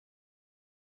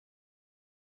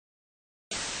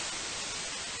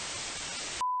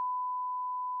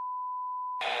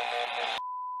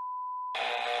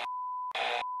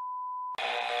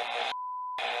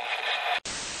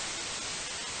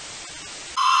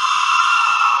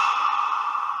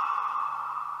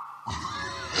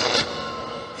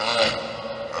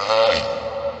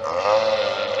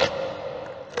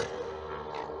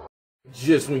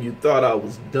Just when you thought I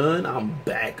was done, I'm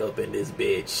back up in this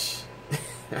bitch.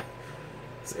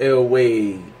 It's L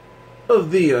Wade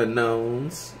of the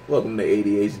Unknowns. Welcome to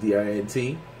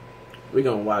a.d.h.d.r.a.n.t. We're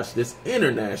gonna watch this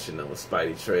international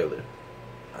Spidey trailer.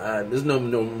 There's no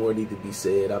more need to be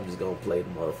said. I'm just gonna play the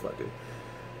motherfucker.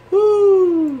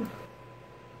 Woo!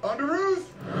 On the roof!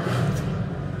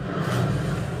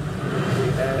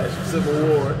 Ash, Civil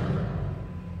War.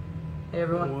 Hey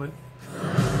everyone.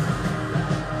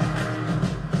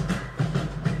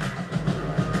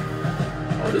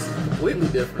 Oh, this is completely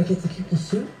I different. get to keep the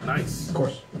suit? Nice. Of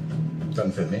course.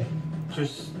 Doesn't fit me.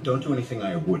 Just don't do anything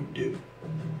I would do.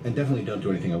 And definitely don't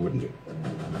do anything I wouldn't do.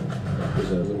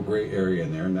 There's a little gray area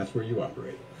in there, and that's where you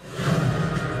operate.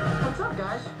 What's up,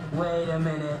 guys? Wait a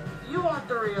minute. You aren't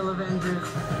the real Avengers.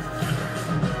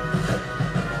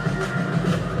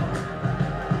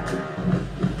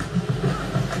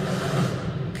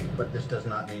 But this does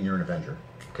not mean you're an Avenger,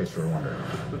 in case you were wondering.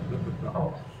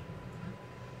 Oh.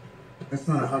 That's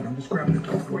not a hug, I'm just grabbing the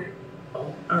gift for you.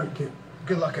 Oh, alright, kid.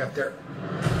 Good luck out there.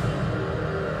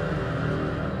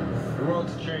 The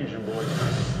world's changing, boys.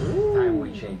 Time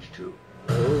we change too.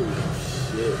 Oh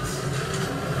shit.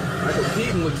 Michael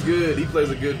Keaton looks good. He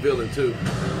plays a good villain too.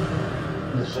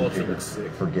 Listen, Vulture Peter, looks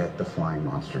sick. forget the flying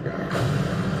monster guy.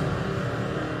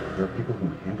 There are people who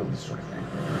handle this sort of thing.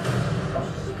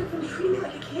 You treat me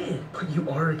like a kid. But you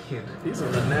are a kid. He's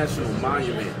on the national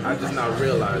monument. I just not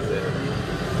realized that.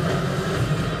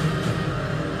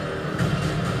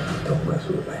 Don't mess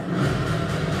with me,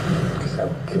 because I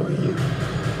will kill you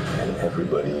and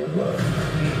everybody you love.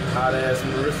 Hot ass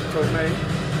Marissa Tomei.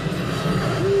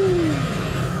 Woo.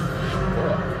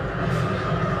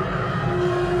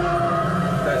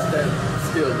 That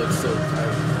still looks so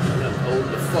tight. I'm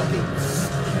holding the fucking.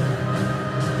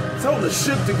 It's holding the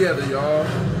ship together, y'all.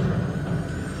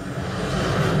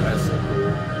 That's so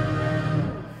cool.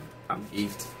 I'm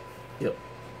geeked. Yep.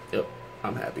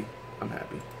 I'm happy. I'm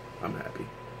happy. I'm happy.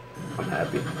 I'm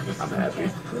happy. I'm happy.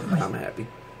 I'm happy.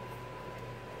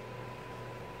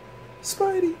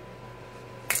 Spidey.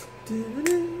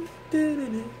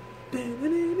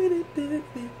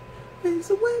 There's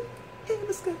a web in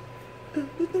the sky.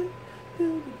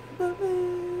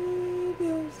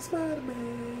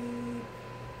 Spider-Man.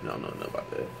 No about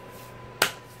that.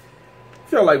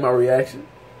 If y'all like my reaction,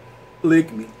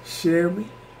 like me, share me,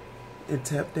 and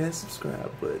tap that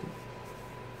subscribe button.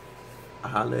 I'll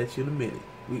holler at you in a minute.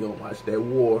 We gonna watch that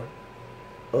War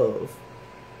of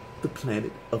the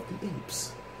Planet of the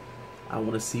Apes. I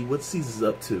wanna see what Caesar's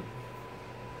up to.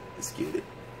 Let's get it.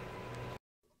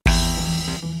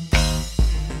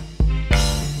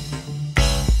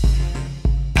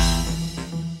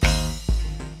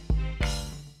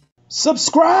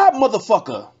 Subscribe,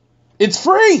 motherfucker! It's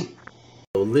free!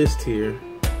 List here,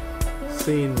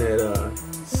 seeing that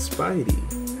Spidey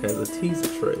has a teaser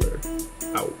trailer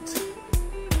out.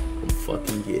 I'm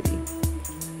fucking giddy.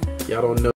 Y'all don't know.